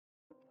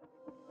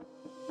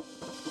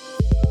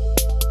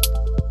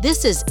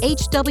This is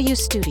HW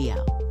Studio,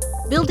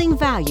 building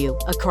value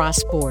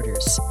across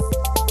borders.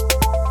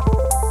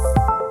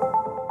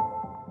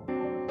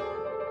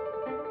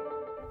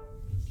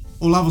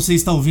 Olá, você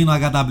está ouvindo a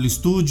HW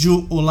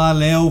Studio. Olá,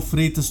 Léo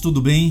Freitas,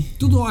 tudo bem?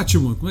 Tudo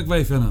ótimo. Como é que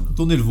vai, Fernando?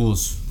 Tô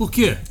nervoso. Por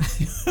quê?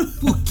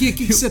 Por quê? O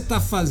que você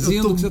tá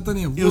fazendo que você tá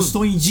nervoso? Eu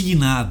estou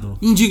indignado.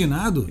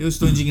 Indignado? Eu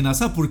estou indignado.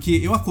 Sabe por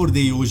quê? Eu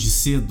acordei hoje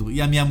cedo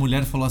e a minha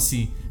mulher falou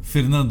assim: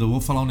 Fernando, eu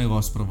vou falar um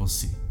negócio pra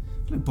você.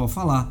 Eu falei, pode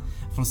falar.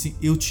 Ela falou assim,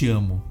 eu te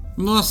amo.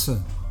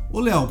 Nossa. Ô,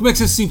 Léo, como é que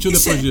você se sentiu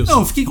depois disso?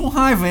 Não, eu fiquei com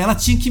raiva. Ela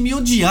tinha que me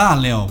odiar,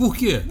 Léo. Por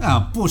quê? Ah,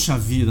 poxa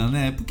vida,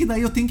 né? Porque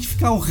daí eu tenho que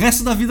ficar o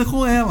resto da vida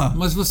com ela.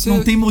 Mas você...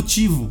 Não tem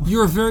motivo.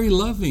 You're very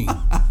loving.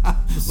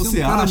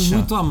 Você é um cara acha?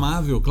 muito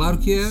amável. Claro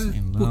que é.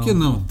 Sim, não. Por que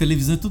não?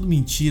 Televisão é tudo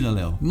mentira,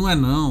 Léo. Não é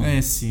não.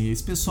 É sim.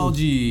 Esse pessoal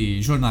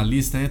de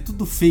jornalista é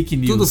tudo fake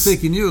news. Tudo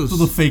fake news?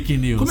 Tudo fake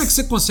news. Como é que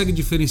você consegue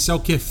diferenciar o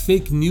que é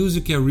fake news e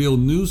o que é real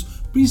news?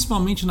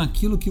 Principalmente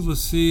naquilo que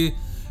você...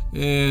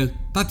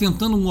 tá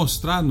tentando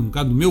mostrar,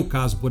 no meu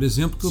caso, por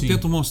exemplo, que eu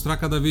tento mostrar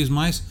cada vez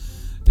mais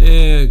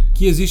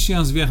que existem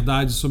as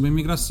verdades sobre a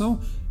imigração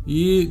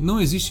e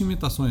não existem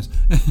imitações.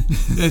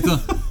 Então,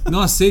 não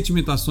aceite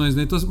imitações,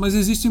 né? Então, mas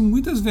existem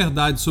muitas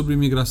verdades sobre a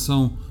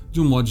imigração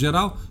de um modo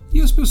geral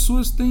e as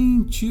pessoas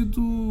têm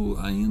tido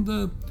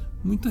ainda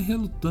muita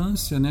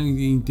relutância, né,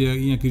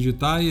 em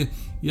acreditar e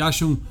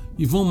acham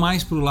e vão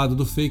mais para o lado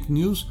do fake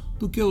news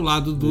do que o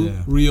lado do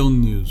real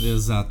news.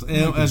 Exato.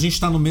 A gente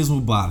está no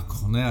mesmo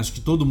barco, né? Acho que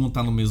todo mundo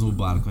está no mesmo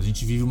barco. A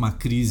gente vive uma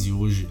crise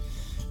hoje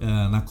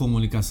na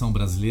comunicação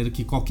brasileira,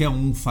 que qualquer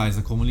um faz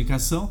a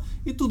comunicação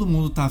e todo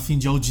mundo está afim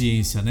de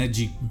audiência, né?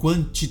 De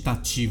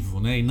quantitativo,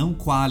 né? E não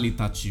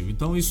qualitativo.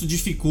 Então isso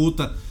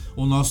dificulta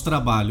o nosso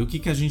trabalho. O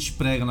que a gente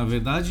prega, na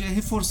verdade, é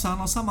reforçar a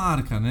nossa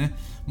marca, né?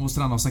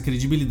 Mostrar a nossa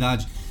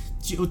credibilidade.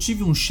 Eu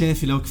tive um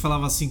chefe, Léo, que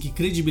falava assim que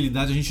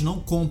credibilidade a gente não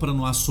compra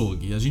no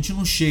açougue. A gente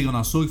não chega no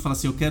açougue e fala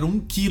assim, eu quero 1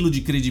 quilo de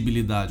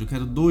credibilidade, eu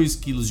quero 2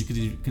 quilos de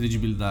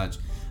credibilidade.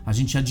 A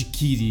gente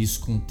adquire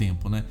isso com o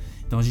tempo, né?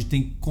 Então a gente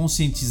tem que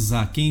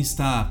conscientizar quem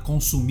está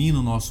consumindo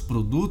o nosso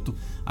produto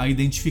a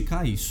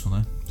identificar isso,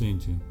 né?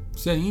 Entendi.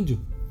 Você é índio?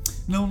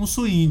 Não, não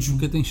sou índio.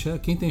 Porque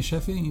quem tem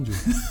chefe é índio.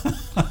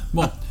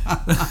 Bom,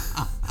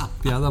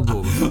 piada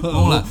boa.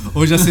 Vamos lá.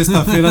 Hoje a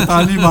sexta-feira tá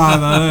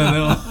animada, né,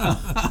 Léo?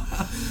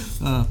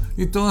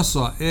 Então, olha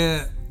só,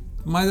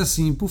 mas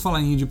assim, por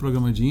falar em índio,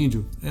 programa de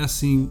índio,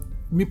 assim,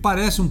 me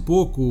parece um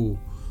pouco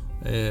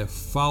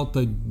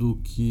falta do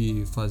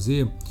que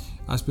fazer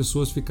as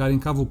pessoas ficarem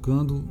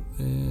cavucando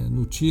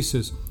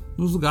notícias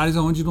nos lugares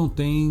onde não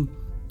tem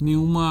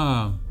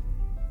nenhuma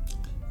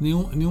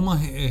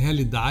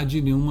realidade,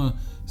 nenhuma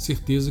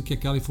certeza que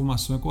aquela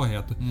informação é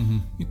correta.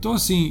 Uhum. Então,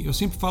 assim, eu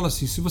sempre falo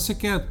assim, se você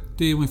quer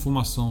ter uma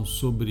informação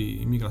sobre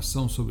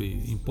imigração,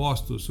 sobre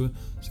impostos, você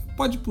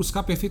pode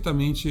buscar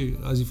perfeitamente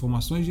as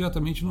informações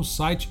diretamente no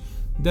site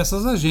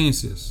dessas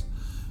agências.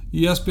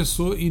 E as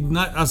pessoas,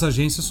 as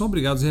agências são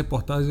obrigadas a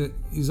reportar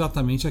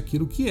exatamente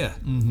aquilo que é.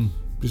 Uhum.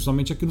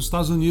 Principalmente aqui nos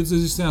Estados Unidos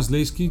existem as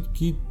leis que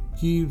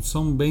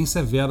são bem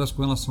severas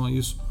com relação a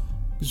isso,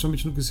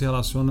 principalmente no que se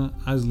relaciona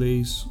às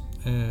leis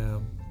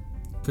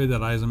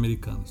federais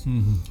americanas.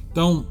 Uhum.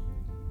 Então,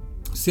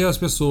 se as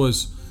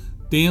pessoas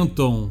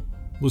tentam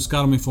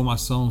buscar uma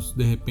informação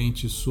de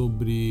repente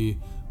sobre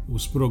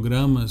os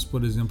programas,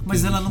 por exemplo...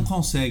 Mas ela não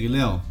consegue,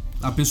 Léo.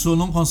 A pessoa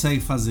não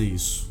consegue fazer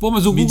isso. Pô,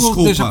 mas o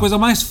Google deixa a coisa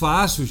mais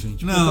fácil,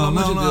 gente. Não,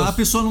 a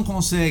pessoa não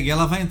consegue.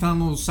 Ela vai entrar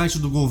no site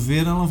do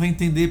governo, ela não vai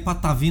entender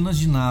patavinas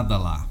de nada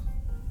lá.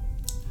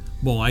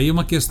 Bom, aí é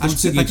uma questão... Acho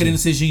que você está querendo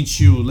ser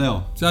gentil,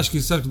 Léo. Você acha que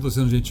eu estou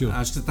sendo gentil?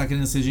 Acho que você está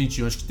querendo ser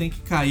gentil. Acho que tem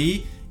que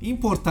cair em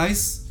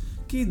portais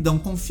que dão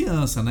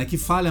confiança, né? Que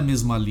falem a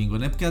mesma língua,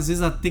 né? Porque às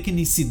vezes a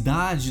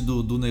tecnicidade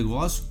do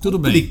negócio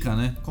complica,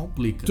 né?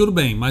 Complica. Tudo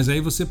bem, mas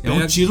aí você pega...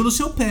 É um tiro no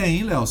seu pé,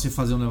 hein, Léo? Você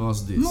fazer um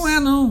negócio desse. Não é,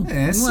 não.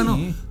 Não sim. É,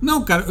 não.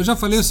 Não, cara, eu já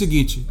falei o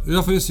seguinte.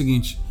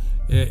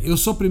 Eu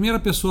sou a primeira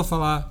pessoa a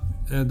falar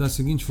da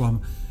seguinte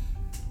forma.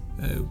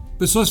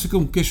 Pessoas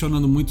ficam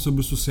questionando muito sobre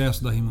o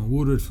sucesso da Riemann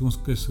Woodward, ficam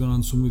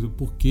questionando sobre o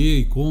porquê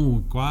e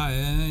como, qual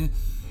é.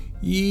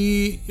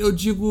 E eu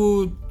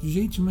digo,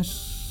 gente,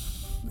 mas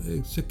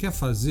você quer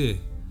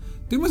fazer?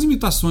 Tem umas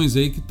imitações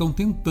aí que estão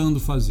tentando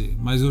fazer,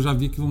 mas eu já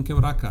vi que vão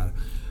quebrar a cara.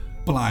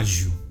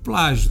 Plágio,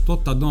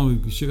 total. Não,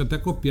 chega até a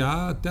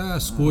copiar até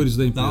as cores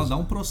da empresa. Dá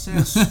um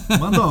processo.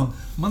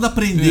 Manda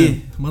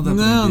aprender.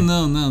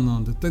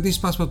 Não. Tem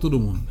espaço para todo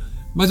mundo.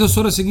 Mas eu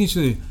sou da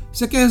seguinte,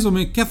 você quer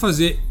resumir, quer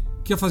fazer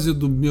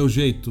do meu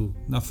jeito,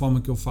 da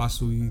forma que eu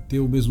faço e ter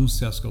o mesmo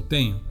sucesso que eu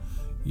tenho?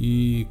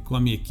 E com a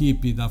minha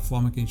equipe, da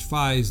forma que a gente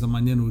faz, da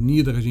maneira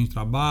unida que a gente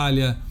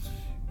trabalha,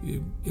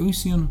 eu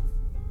ensino.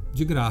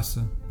 De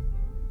graça.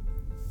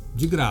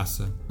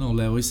 Não,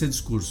 Léo, esse é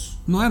discurso.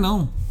 Não é,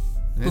 não.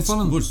 Tô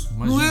falando. Discurso,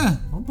 não é.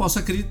 Não posso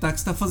acreditar que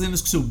você está fazendo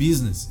isso com o seu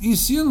business.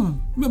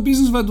 Ensino. Meu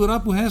business vai durar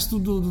pro resto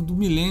do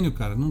milênio,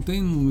 cara. Não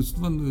tem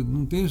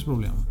esse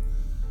problema.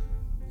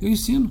 Eu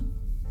ensino.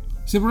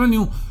 Sem problema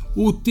nenhum.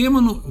 O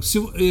tema,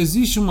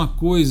 existe uma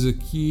coisa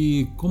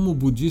que, como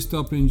budista, eu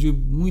aprendi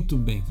muito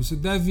bem. Você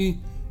deve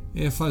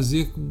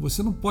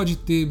Você não pode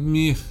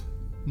temer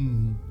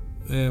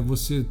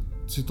você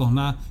se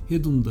tornar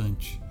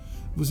redundante.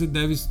 Você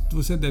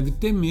deve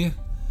temer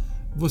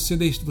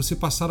você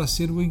passar a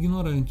ser o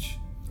ignorante.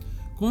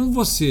 Quando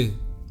você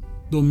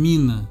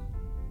domina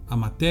a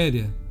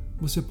matéria,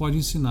 você pode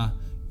ensinar.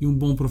 E um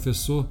bom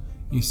professor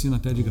ensina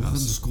até de graça.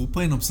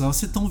 Desculpa aí, não precisava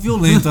ser tão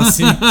violento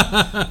assim.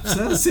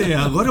 Precisa ser.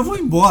 Agora eu vou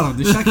embora,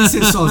 deixar aqui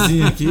você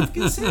sozinho aqui, porque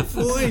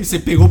você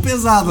pegou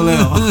pesado,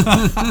 Léo.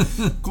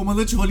 O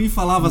comandante Rolim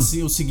falava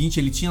assim, o seguinte,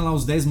 ele tinha lá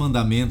os 10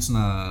 mandamentos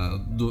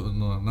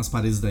nas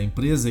paredes da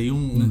empresa, e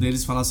um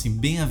deles falava assim: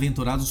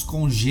 bem-aventurados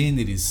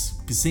congêneres,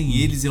 que sem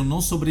eles eu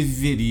não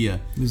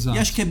sobreviveria. Exato. E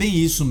acho que é bem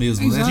isso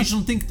mesmo, né? A gente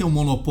não tem que ter um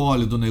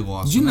monopólio do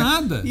negócio. De né?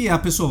 nada. E a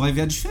pessoa vai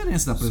ver a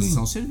diferença da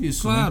prestação de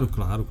serviço. Claro, né?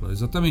 claro,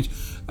 exatamente.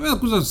 A mesma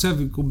coisa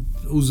serve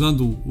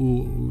usando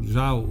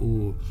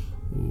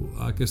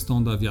a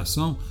questão da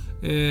aviação.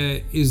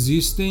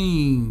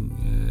 Existem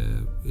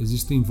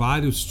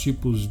vários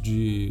tipos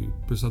de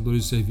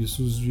prestadores de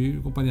serviços de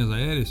companhias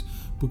aéreas.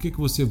 Por que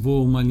você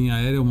voa uma linha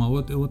aérea ou uma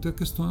outra? Outra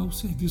questão é o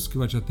serviço que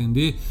vai te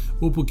atender,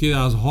 ou porque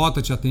a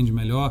rota te atende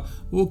melhor,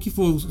 ou o que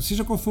for,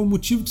 seja qual for o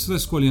motivo que você está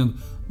escolhendo.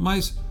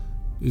 Mas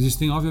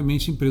existem,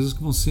 obviamente, empresas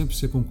que vão sempre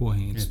ser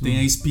concorrentes. Tem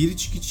a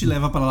Spirit que te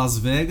leva para Las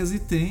Vegas, e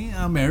tem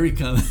a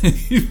American, né?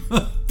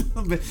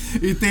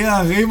 E tem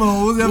a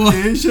Raymond Use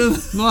Aviation.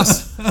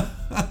 Nossa!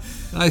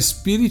 A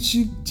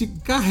Spirit te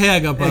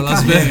carrega para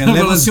Las Vegas.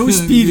 Leva seu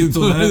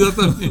espírito, né?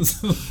 Exatamente.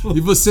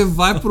 E você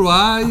vai pro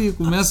ar e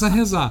começa a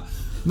rezar.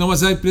 Não,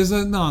 mas a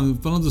empresa... Não,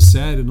 falando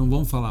sério, não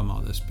vamos falar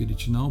mal da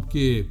Spirit, não,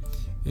 porque...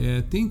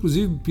 tem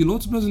inclusive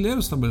pilotos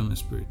brasileiros trabalhando na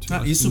Spirit.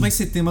 Isso vai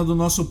ser tema do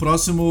nosso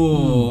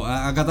próximo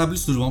HW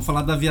Studio. Vamos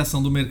falar da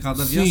aviação, do mercado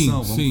da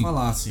aviação. Vamos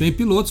falar, sim. Tem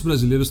pilotos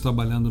brasileiros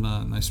trabalhando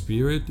na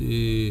Spirit,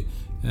 e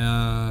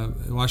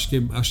eu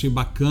achei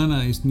bacana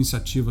a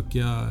iniciativa que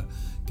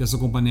essa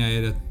companhia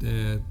aérea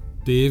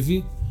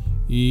teve,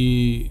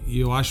 e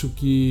eu acho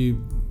que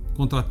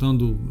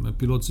contratando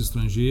pilotos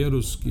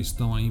estrangeiros que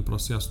estão aí em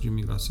processo de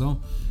imigração,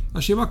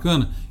 achei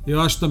bacana.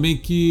 Eu acho também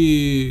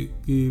que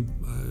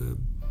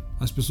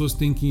as pessoas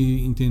têm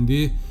que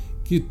entender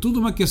que tudo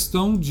é uma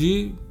questão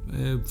de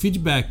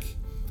feedback.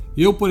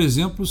 Eu, por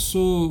exemplo,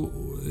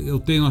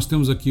 nós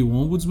temos aqui o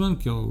Ombudsman,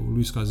 que é o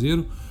Luiz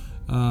Caseiro.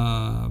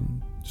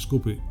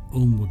 Desculpe,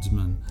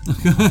 Ombudsman.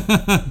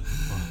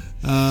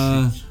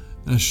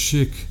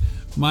 Chique.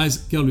 Mas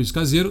que é o Luiz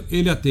Caseiro.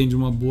 Ele atende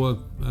uma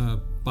boa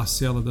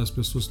parcela das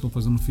pessoas que estão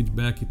fazendo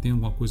feedback e tem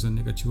alguma coisa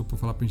negativa para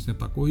falar para a gente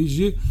tentar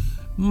corrigir.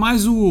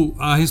 Mas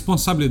a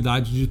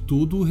responsabilidade de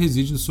tudo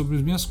reside sobre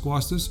as minhas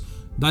costas,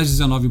 das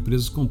 19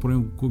 empresas que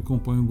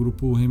compõem o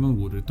grupo Raymond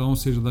Goodwin. Então,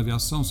 seja da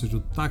aviação, seja do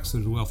táxi,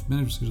 seja do wealth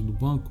management, seja do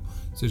banco,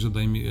 seja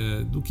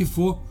do que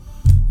for,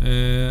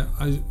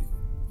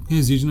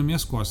 reside nas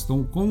minhas costas.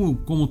 Então,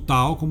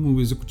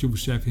 como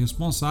executivo-chefe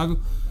responsável,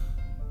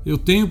 eu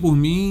tenho por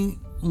mim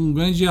um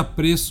grande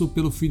apreço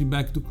pelo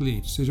feedback do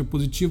cliente, seja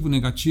positivo,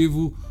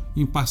 negativo,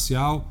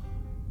 imparcial,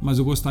 mas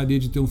eu gostaria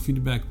de ter um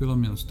feedback pelo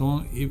menos.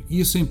 Então,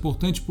 isso é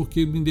importante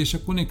porque me deixa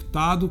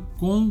conectado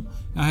com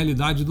a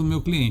realidade do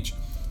meu cliente.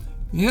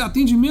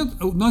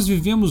 Atendimento, nós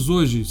vivemos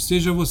hoje,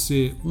 seja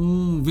você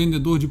um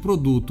vendedor de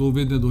produto ou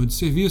vendedor de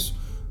serviço,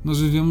 nós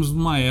vivemos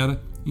numa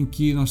era em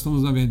que nós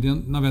estamos,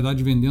 na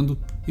verdade, vendendo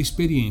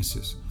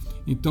experiências.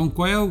 Então,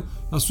 qual é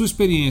a sua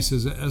experiência?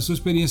 A sua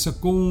experiência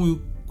com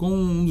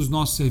um dos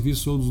nossos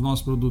serviços ou dos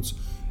nossos produtos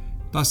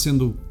está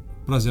sendo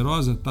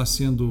prazerosa? Está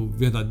sendo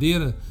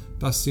verdadeira?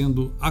 Está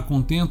sendo a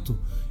contento?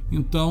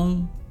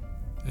 Então,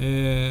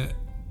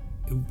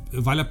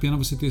 vale a pena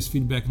você ter esse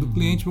feedback do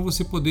cliente para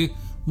você poder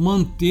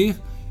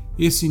manter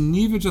esse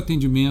nível de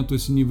atendimento,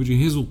 esse nível de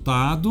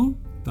resultado,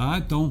 tá?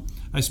 Então,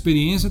 a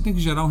experiência tem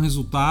que gerar um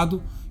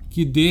resultado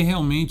que dê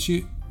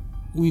realmente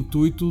o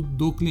intuito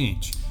do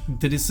cliente.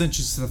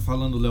 Interessante isso que você está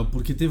falando, Léo,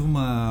 porque teve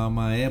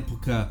uma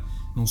época,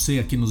 não sei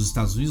aqui nos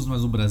Estados Unidos,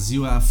 mas no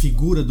Brasil, a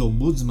figura do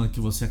ombudsman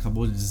que você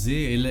acabou de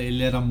dizer,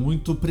 ele era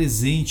muito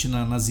presente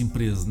nas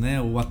empresas,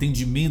 né? O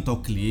atendimento ao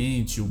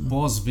cliente, o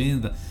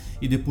pós-venda.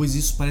 E depois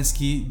isso parece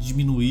que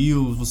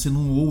diminuiu, você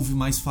não ouve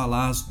mais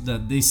falar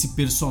desse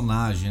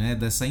personagem, né?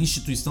 Dessa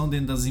instituição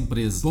dentro das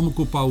empresas. Vamos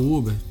culpar o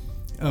Uber?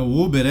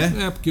 O Uber,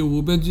 porque o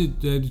Uber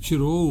ele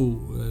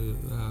tirou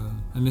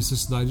a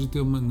necessidade de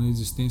ter uma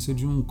existência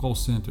de um call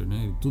center,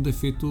 né? Tudo é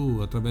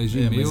feito através de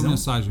e-mail ou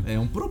mensagem. É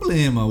um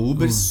problema. O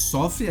Uber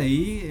sofre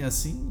aí,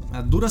 assim, a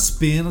duras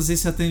penas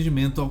esse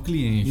atendimento ao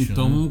cliente.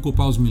 Então, né? vamos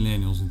culpar os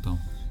millennials, então.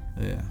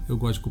 Eu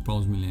gosto de culpar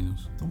os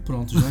millennials. Então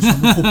pronto, já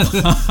chamou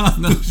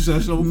culpado.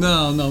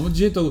 Não, de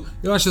jeito algum.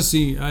 Eu acho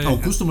assim... O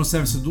customer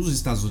service dos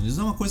Estados Unidos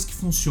é uma coisa que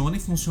funciona e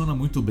funciona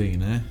muito bem,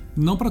 né?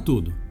 Não para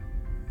tudo,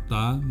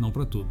 tá? Não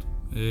para tudo.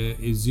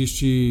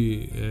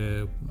 Existe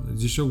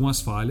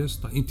algumas falhas,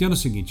 tá? Entenda o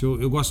seguinte,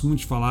 eu gosto muito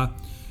de falar,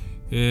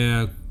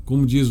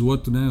 como diz o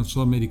outro, né? Eu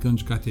sou americano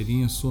de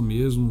carteirinha, sou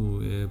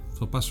mesmo,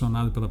 sou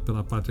apaixonado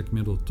pela pátria que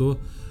me adotou,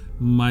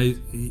 mas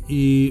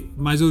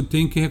eu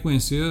tenho que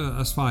reconhecer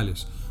as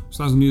falhas. Os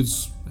Estados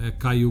Unidos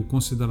caiu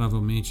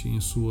consideravelmente em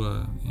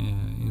sua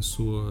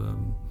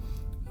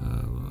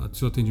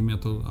seu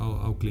atendimento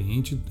ao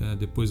cliente.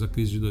 Depois da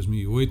crise de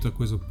 2008, a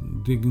coisa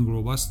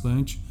degringolou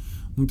bastante.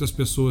 Muitas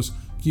pessoas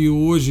que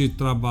hoje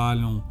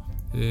trabalham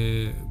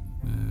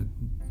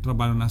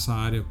nessa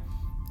área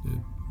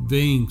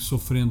vêm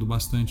sofrendo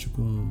bastante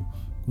com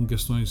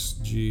questões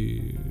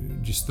de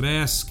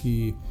estresse,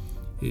 que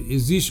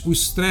existe, o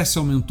estresse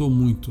aumentou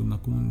muito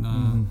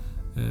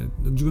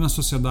eu digo na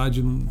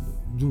sociedade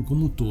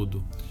como um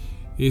todo.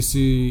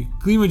 Esse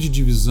clima de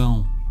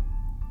divisão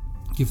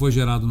que foi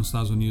gerado nos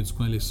Estados Unidos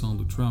com a eleição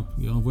do Trump,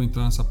 e eu não vou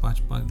entrar nessa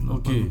parte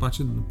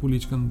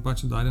política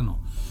partidária não,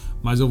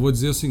 mas eu vou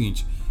dizer o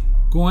seguinte: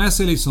 com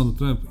essa eleição do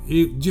Trump,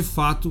 de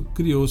fato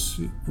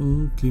criou-se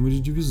um clima de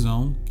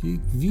divisão que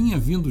vinha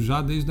vindo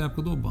já desde a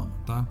época do Obama,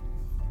 tá?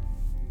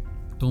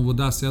 Então vou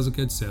dar a César o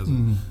que é de César.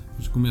 A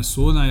gente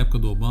começou na época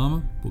do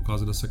Obama por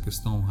causa dessa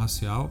questão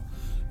racial,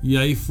 e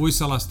aí foi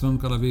se alastrando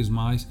cada vez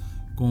mais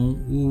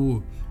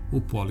com o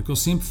polo. Que eu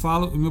sempre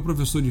falo, o meu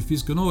professor de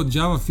física, eu não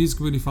odiava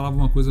física, ele falava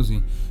uma coisa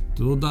assim: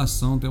 toda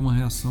ação tem uma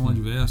reação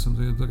adversa,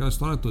 aquela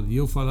história toda. E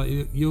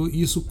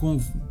isso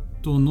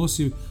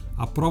tornou-se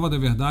a prova da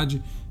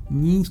verdade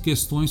em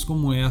questões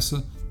como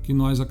essa que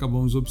nós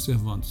acabamos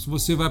observando. Se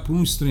você vai para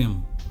um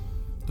extremo,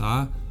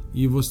 tá?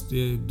 E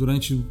você,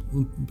 durante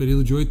um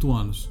período de 8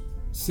 anos,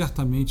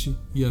 certamente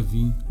ia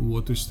vir o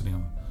outro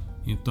extremo.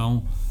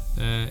 Então,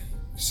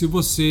 se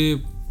você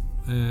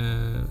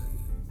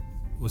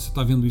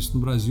está vendo isso no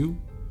Brasil,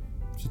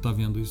 você está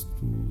vendo isso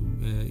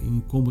em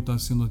como está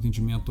sendo o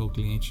atendimento ao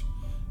cliente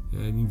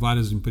em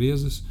várias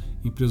empresas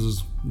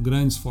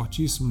grandes,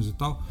 fortíssimas e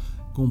tal,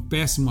 com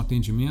péssimo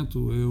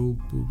atendimento.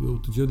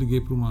 Outro dia eu liguei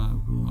para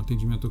um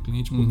atendimento ao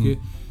cliente porque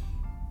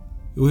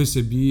eu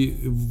recebi,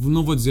 eu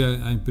não vou dizer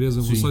a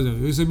empresa, vou só dizer,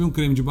 eu recebi um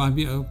creme de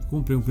barbear, eu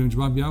comprei um creme de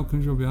barbear,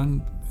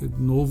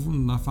 novo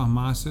na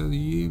farmácia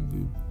e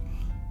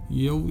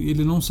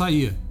ele não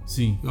saía.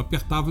 Sim. Eu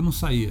apertava e não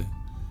saía.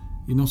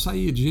 E não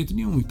saía de jeito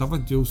nenhum.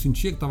 Eu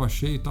sentia que estava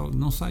cheio e tal,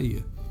 não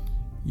saía.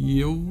 E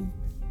eu...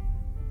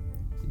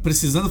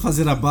 precisando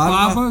fazer a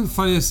barba,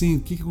 falei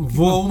assim,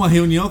 vou a uma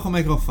reunião, como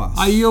é que eu faço?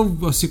 Aí eu,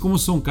 assim, como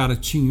sou um cara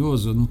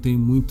tinhoso, eu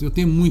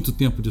tenho muito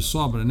tempo de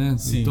sobra, né?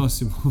 Sim. Então,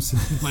 assim, você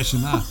deve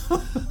imaginar.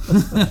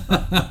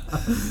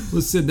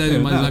 Você deve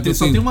imaginar que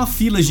só tem uma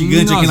fila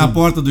gigante aqui na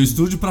porta do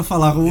estúdio para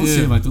falar com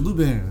você, mas tudo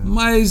bem.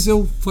 Mas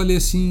eu falei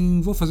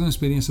assim, vou fazer uma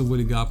experiência, eu vou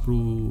ligar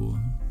pro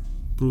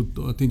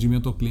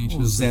atendimento ao cliente.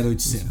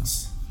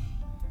 0800.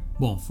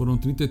 Bom, foram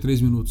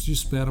 33 minutos de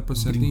espera para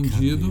ser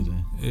atendido.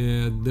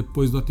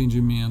 Depois do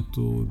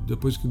atendimento,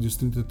 depois dos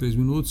 33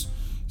 minutos,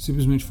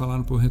 simplesmente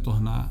falaram para eu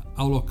retornar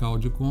ao local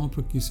de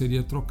compra, que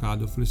seria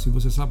trocado. Eu falei assim: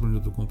 você sabe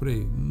onde eu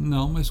comprei?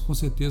 Não, mas com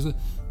certeza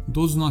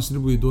todos os nossos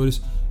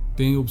distribuidores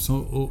têm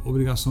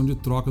obrigação de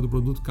troca do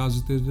produto caso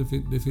esteja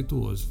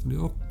defeituoso. Eu falei: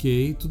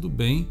 ok, tudo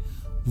bem,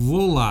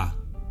 vou lá.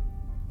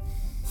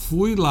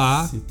 Fui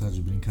lá. Você tá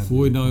de brincadeira.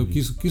 Fui, não, eu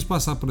quis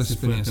passar por essa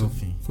experiência.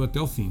 Foi até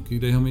o fim. Que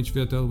daí realmente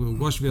eu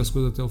gosto de ver as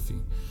coisas até o fim.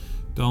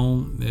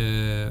 Então,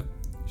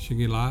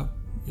 cheguei lá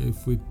e aí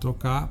fui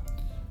trocar.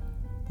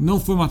 Não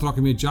foi uma troca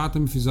imediata,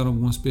 me fizeram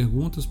algumas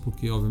perguntas,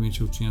 porque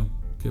obviamente eu tinha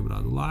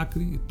quebrado o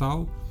lacre e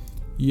tal.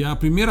 E a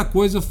primeira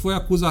coisa foi a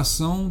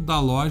acusação da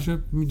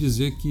loja me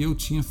dizer que eu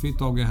tinha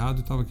feito algo errado,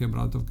 estava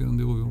quebrado, estava querendo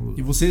devolver um produto.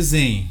 E você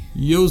zen.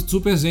 E eu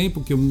super zen,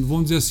 porque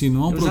vamos dizer assim,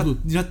 não é um produto.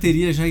 Já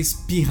teria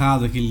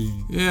espirrado aquele.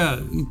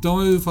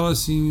 Então eu falo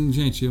assim,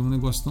 gente, é um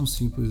negócio tão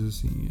simples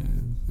assim.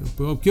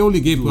 Porque eu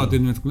liguei para o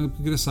atendimento porque eu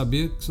queria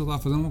saber que você estava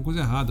fazendo alguma coisa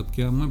errada,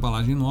 porque é uma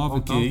embalagem nova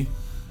e tal.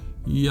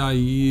 E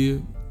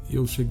aí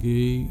eu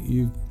cheguei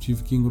e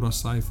tive que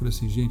engrossar e falei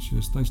assim: gente,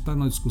 a gente está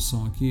numa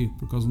discussão aqui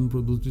por causa de um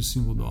produto de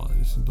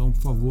 $5. Então, por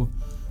favor,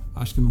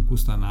 acho que não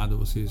custa nada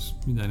vocês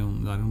me darem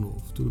um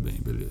novo. Tudo bem,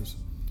 beleza.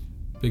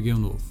 Peguei um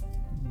novo.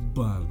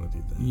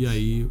 Barbaridade. E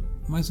aí,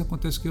 mas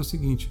acontece que é o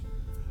seguinte: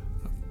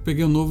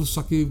 peguei um novo,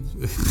 só que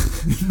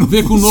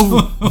veio com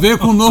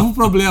um novo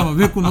problema.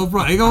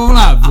 Aí vamos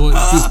lá.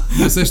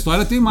 Essa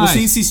história tem mais.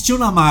 Você insistiu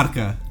na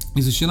marca.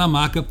 Insisti na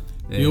marca.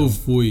 Eu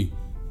fui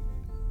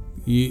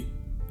e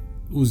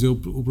usei o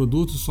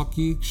produto, só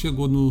que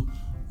chegou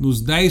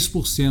nos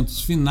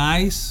 10%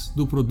 finais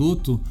do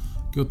produto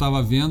que eu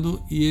estava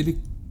vendo e ele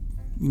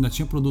ainda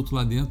tinha produto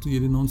lá dentro e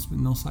ele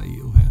não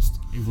saía o resto.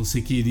 E você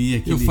queria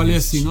aquele Eu falei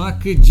restinho. assim, não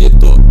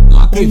acredito.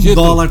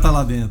 $1 tá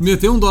lá dentro.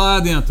 Meteu $1 lá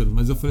dentro,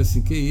 mas eu falei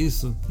assim, que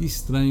isso? Que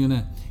estranho,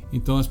 né?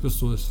 Então as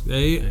pessoas...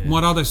 Aí,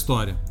 moral da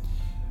história.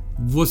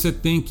 Você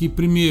tem que,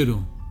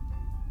 primeiro,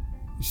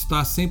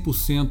 estar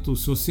 100%...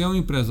 Se você é um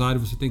empresário,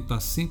 você tem que estar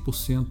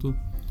 100%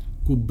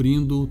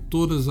 cobrindo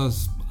todas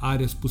as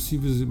áreas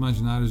possíveis e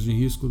imaginárias de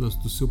risco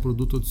do seu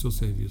produto ou do seu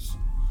serviço.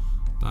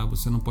 Tá?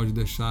 Você não pode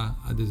deixar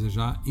a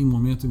desejar em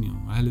momento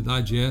nenhum. A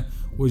realidade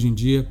hoje em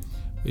dia,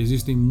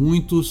 existem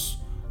muitos...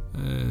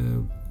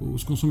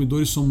 os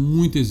consumidores são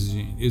muito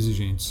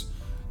exigentes.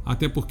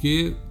 Até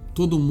porque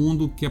todo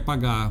mundo quer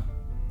pagar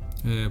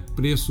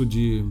preço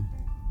de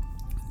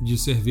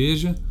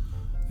cerveja,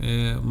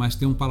 mas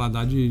tem um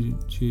paladar de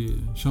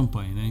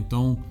champanhe, né?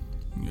 Então,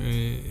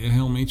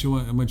 realmente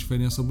uma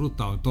diferença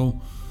brutal.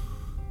 Então,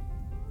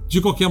 De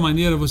qualquer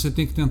maneira, você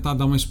tem que tentar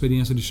dar uma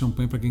experiência de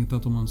champanhe para quem está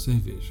tomando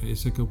cerveja.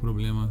 Esse é que é o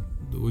problema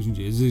hoje em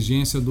dia,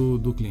 exigência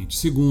do cliente.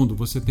 Segundo,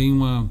 você tem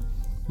uma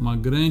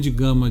grande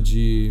gama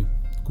de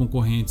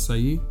concorrentes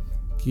aí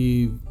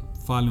que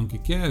falam o que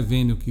quer,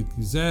 vendem o que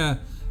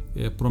quiser,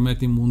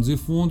 prometem mundos e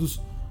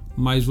fundos,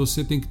 mas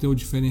você tem que ter o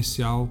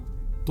diferencial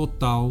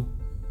total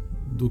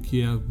do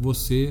que é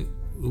você,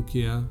 o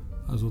que é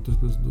as outras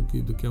pessoas,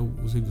 do que é o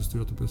serviço de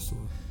outra pessoa.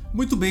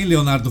 Muito bem,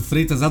 Leonardo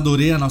Freitas,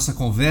 adorei a nossa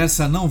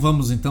conversa. Não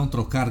vamos então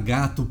trocar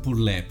gato por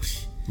lepre.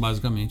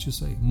 Basicamente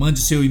isso aí. Mande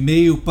seu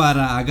e-mail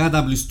para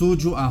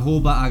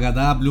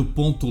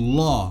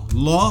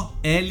hwstudio@hw.law.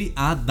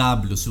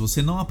 L-A-W. Se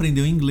você não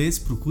aprendeu inglês,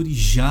 procure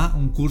já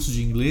um curso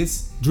de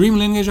inglês. Dream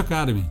Language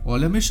Academy.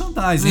 Olha o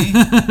merchandising, hein?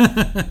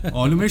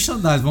 Olha o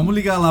merchandising. Vamos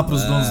ligar lá para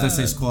os donos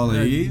dessa escola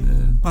aí,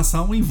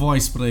 passar um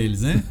invoice para eles,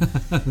 né?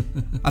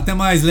 Até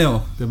mais,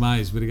 Léo. Até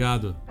mais,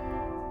 obrigado.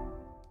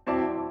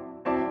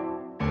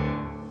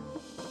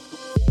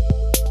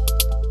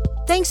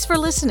 Thanks for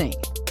listening.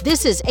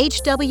 This is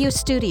HW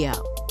Studio,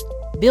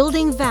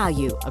 building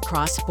value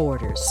across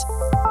borders.